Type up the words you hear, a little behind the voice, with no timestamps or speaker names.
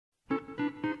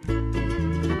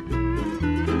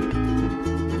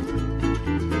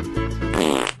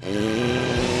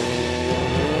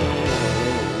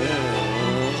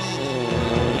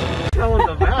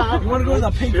want to go to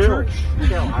the pink church?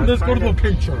 Let's go to the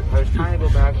pink church. I was trying to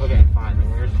go back. Okay, fine.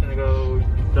 Then we're just gonna go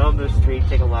down the street,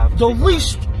 take a left. The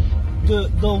least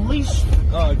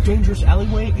dangerous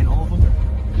alleyway in all of America.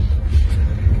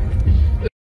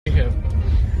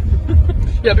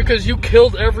 Yeah, because you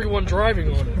killed everyone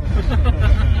driving on it.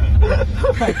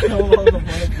 I killed all the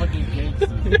motherfucking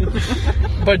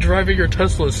gangsters. By driving your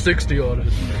Tesla 60 on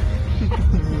it.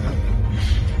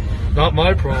 Not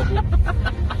my problem.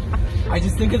 I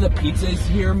just think of the pizza is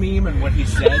here meme and what he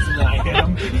says, and then I hit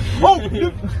him. Oh!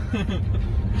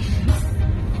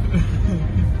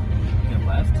 Hit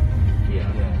left?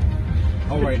 Yeah.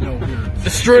 Oh, right, no, weird.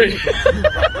 Straight.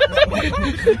 Wait,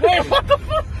 what the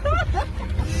fuck?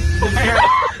 Okay,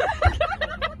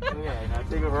 now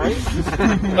take a right.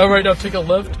 Alright, now take a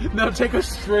left. Now take a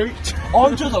straight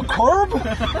onto the curb?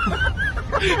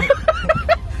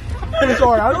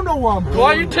 Sorry, I don't know where I'm going.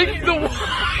 Why are you taking the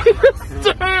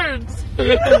widest turns?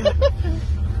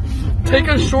 Take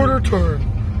a shorter turn.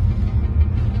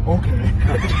 Okay.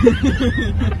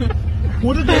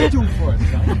 What did they do for us?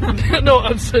 No,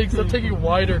 I'm saying stop taking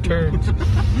wider turns.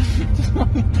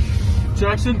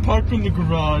 Jackson parked in the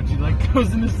garage. He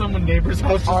goes into someone's neighbor's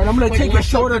house. Alright, I'm gonna take a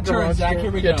shorter turn, Zach.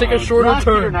 Here we go. Yeah, take a shorter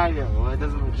turn.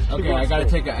 Okay, I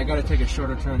gotta take a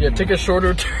shorter turn. Yeah, take a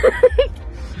shorter turn.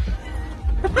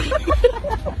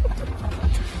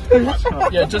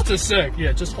 Yeah, just a sec.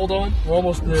 Yeah, just hold on. We're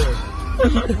almost there.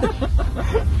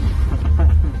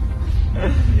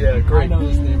 Yeah, great. I know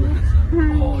this neighborhood.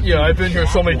 Oh, yeah, I've been here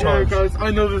so many times. Guys,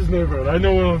 I know this neighborhood. I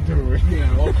know what I'm doing.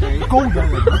 Yeah, okay. Go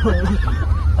down.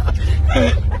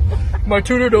 My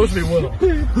tutor knows me well.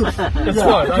 That's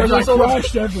fine. Because I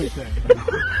crashed everything.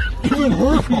 Even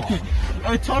her fault.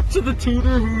 I talked to the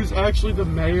tutor who's actually the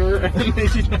mayor,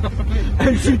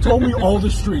 and she told me all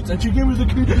the streets, and she gave me the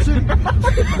key to the city.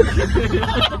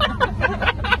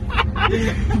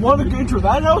 You want to enter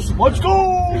that house? Let's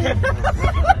go!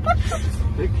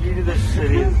 The key to the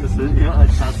city is a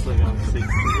Tesla on 60.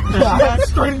 Yeah,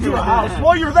 straight into a house.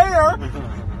 While you're there!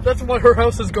 That's why her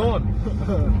house is gone.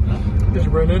 Just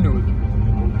ran into it.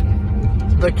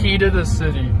 The key to the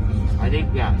city. I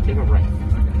think, yeah, take a right.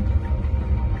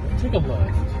 Take a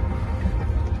left.